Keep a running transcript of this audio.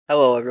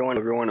Hello everyone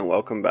and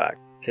welcome back.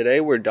 Today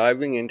we're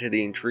diving into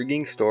the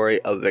intriguing story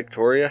of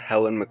Victoria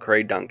Helen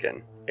McCrae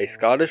Duncan, a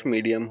Scottish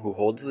medium who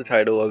holds the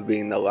title of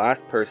being the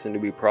last person to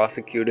be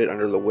prosecuted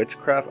under the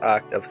Witchcraft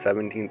Act of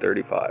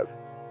 1735.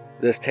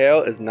 This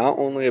tale is not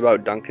only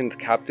about Duncan's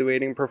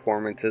captivating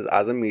performances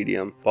as a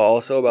medium, but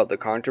also about the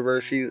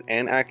controversies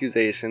and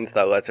accusations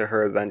that led to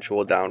her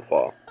eventual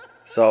downfall.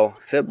 So,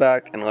 sit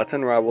back and let's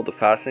unravel the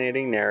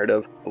fascinating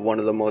narrative of one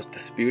of the most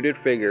disputed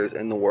figures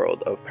in the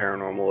world of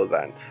paranormal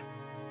events.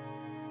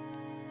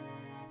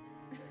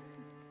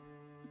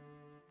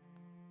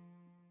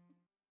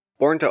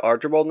 Born to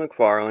Archibald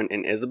McFarlane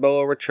and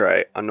Isabella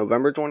Rattray on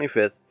November 25,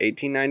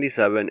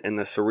 1897 in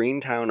the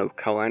serene town of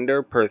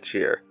Callander,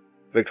 Perthshire,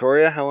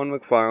 Victoria Helen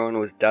McFarlane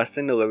was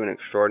destined to live an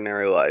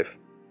extraordinary life.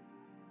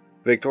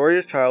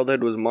 Victoria's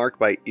childhood was marked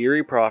by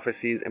eerie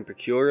prophecies and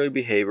peculiar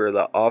behavior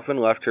that often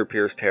left her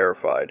peers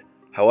terrified.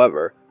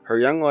 However, her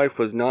young life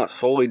was not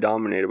solely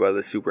dominated by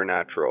the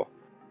supernatural.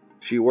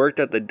 She worked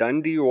at the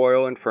Dundee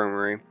Royal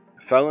Infirmary,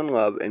 fell in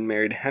love and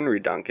married Henry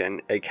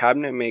Duncan, a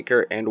cabinet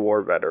maker and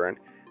war veteran,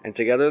 and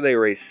together they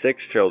raised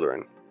 6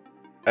 children.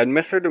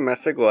 Amidst her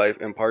domestic life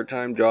and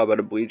part-time job at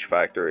a bleach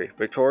factory,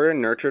 Victoria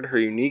nurtured her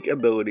unique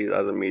abilities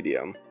as a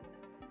medium.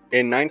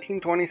 In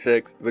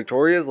 1926,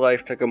 Victoria's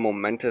life took a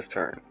momentous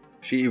turn.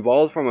 She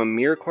evolved from a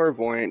mere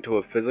clairvoyant to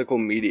a physical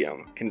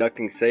medium,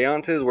 conducting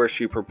seances where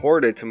she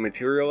purported to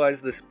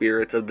materialize the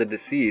spirits of the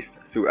deceased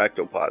through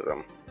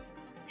ectoplasm.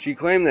 She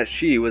claimed that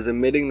she was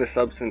emitting the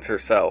substance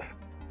herself.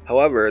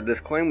 However, this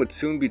claim would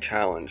soon be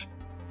challenged.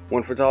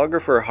 When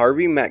photographer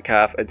Harvey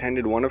Metcalf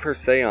attended one of her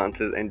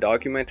seances and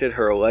documented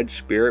her alleged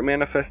spirit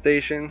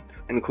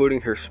manifestations, including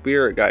her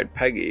spirit guide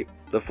Peggy,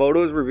 the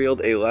photos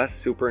revealed a less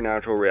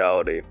supernatural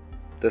reality.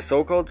 The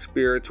so-called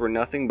spirits were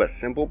nothing but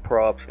simple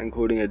props,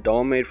 including a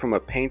doll made from a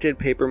painted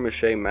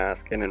papier-mâché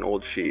mask and an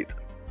old sheet.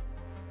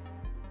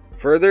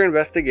 Further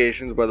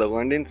investigations by the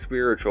London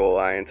Spiritual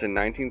Alliance in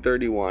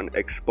 1931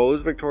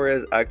 exposed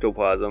Victoria's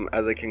ectoplasm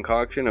as a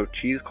concoction of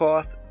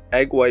cheesecloth,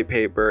 egg white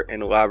paper,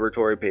 and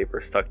laboratory paper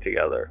stuck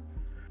together.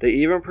 They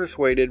even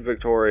persuaded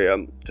Victoria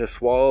to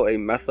swallow a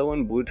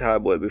methylene blue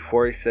tablet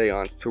before a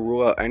seance to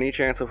rule out any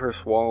chance of her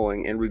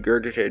swallowing and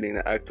regurgitating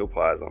the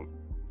ectoplasm,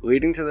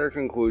 leading to their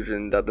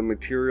conclusion that the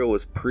material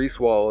was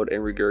pre-swallowed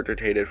and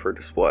regurgitated for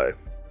display.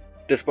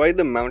 Despite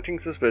the mounting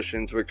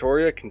suspicions,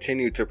 Victoria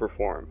continued to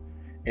perform.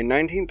 In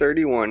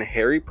 1931,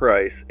 Harry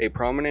Price, a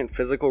prominent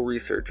physical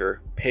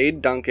researcher,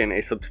 paid Duncan a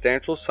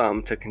substantial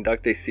sum to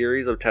conduct a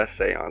series of test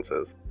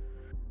seances.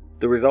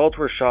 The results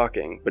were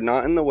shocking, but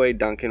not in the way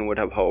Duncan would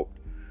have hoped.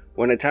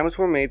 When attempts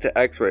were made to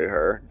x-ray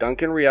her,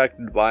 Duncan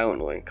reacted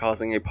violently,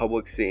 causing a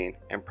public scene,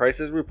 and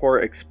Price's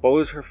report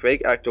exposed her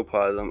fake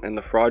ectoplasm and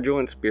the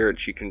fraudulent spirit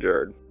she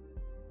conjured.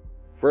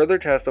 Further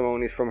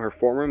testimonies from her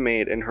former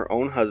maid and her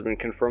own husband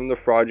confirmed the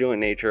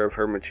fraudulent nature of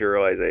her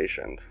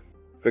materializations.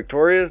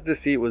 Victoria's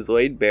deceit was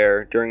laid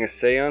bare during a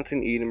seance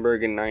in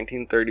Edinburgh in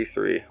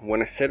 1933,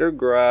 when a sitter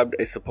grabbed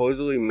a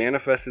supposedly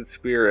manifested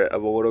spirit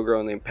of a little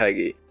girl named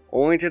Peggy,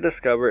 only to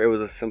discover it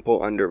was a simple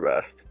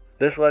undervest.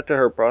 This led to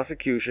her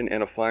prosecution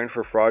and a fine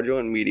for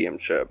fraudulent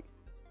mediumship.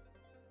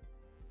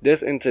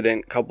 This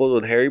incident, coupled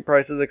with Harry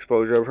Price's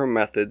exposure of her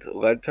methods,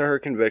 led to her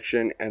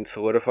conviction and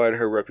solidified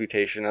her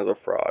reputation as a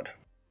fraud.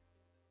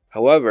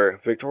 However,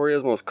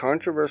 Victoria's most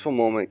controversial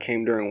moment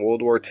came during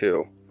World War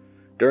II.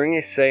 During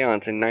a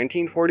seance in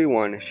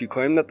 1941, she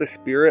claimed that the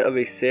spirit of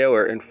a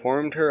sailor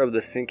informed her of the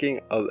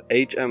sinking of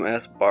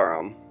HMS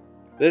Barham.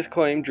 This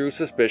claim drew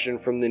suspicion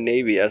from the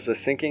Navy as the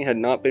sinking had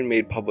not been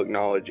made public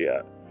knowledge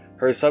yet.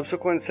 Her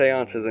subsequent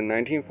seances in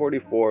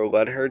 1944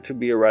 led her to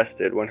be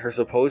arrested when her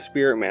supposed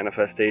spirit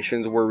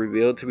manifestations were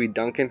revealed to be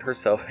Duncan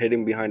herself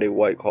hidden behind a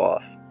white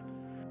cloth.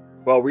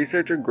 While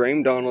researcher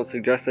Graham Donald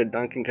suggests that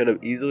Duncan could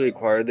have easily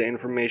acquired the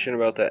information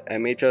about the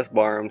MHS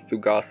Barham through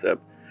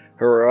gossip,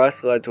 her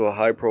arrest led to a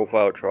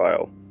high-profile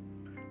trial.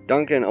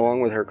 Duncan,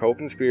 along with her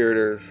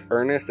co-conspirators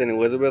Ernest and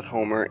Elizabeth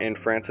Homer and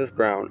Francis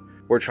Brown,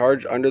 were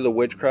charged under the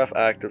Witchcraft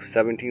Act of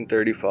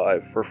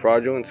 1735 for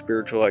fraudulent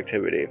spiritual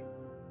activity.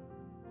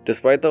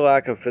 Despite the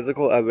lack of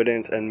physical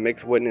evidence and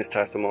mixed witness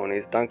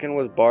testimonies, Duncan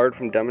was barred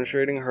from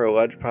demonstrating her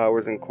alleged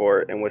powers in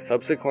court and was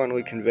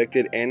subsequently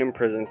convicted and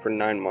imprisoned for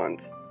 9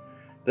 months.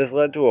 This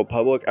led to a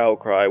public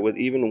outcry, with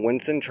even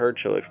Winston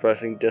Churchill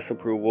expressing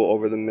disapproval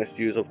over the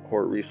misuse of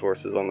court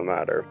resources on the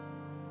matter.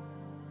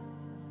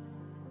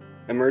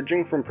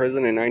 Emerging from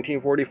prison in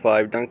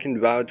 1945, Duncan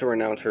vowed to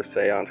renounce her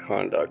seance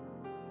conduct,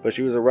 but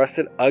she was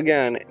arrested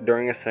again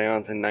during a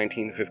seance in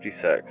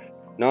 1956.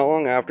 Not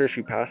long after,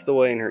 she passed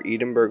away in her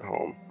Edinburgh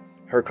home.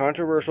 Her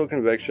controversial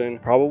conviction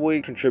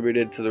probably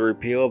contributed to the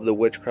repeal of the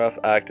Witchcraft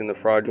Act and the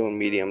Fraudulent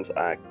Mediums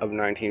Act of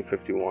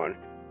 1951,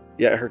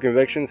 yet her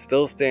conviction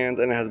still stands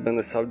and has been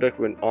the subject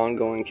of an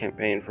ongoing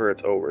campaign for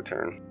its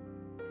overturn.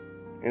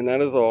 And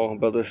that is all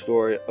about the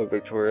story of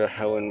Victoria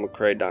Helen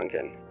McCrae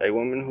Duncan, a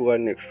woman who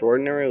had an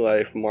extraordinary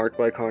life marked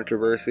by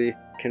controversy,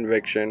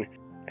 conviction,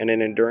 and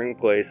an enduring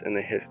place in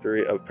the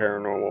history of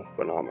paranormal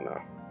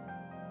phenomena.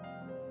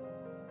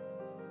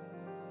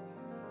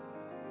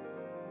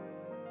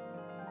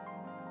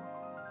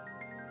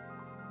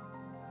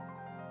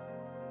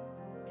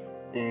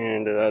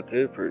 And that's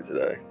it for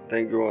today.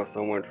 Thank you all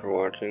so much for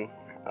watching.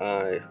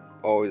 I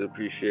always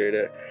appreciate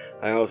it.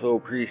 I also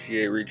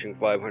appreciate reaching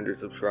 500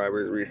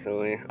 subscribers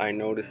recently. I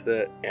noticed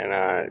it, and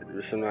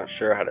I'm not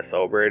sure how to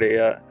celebrate it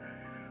yet.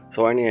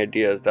 So any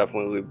ideas,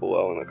 definitely leave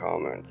below in the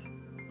comments.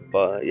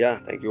 But yeah,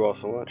 thank you all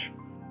so much.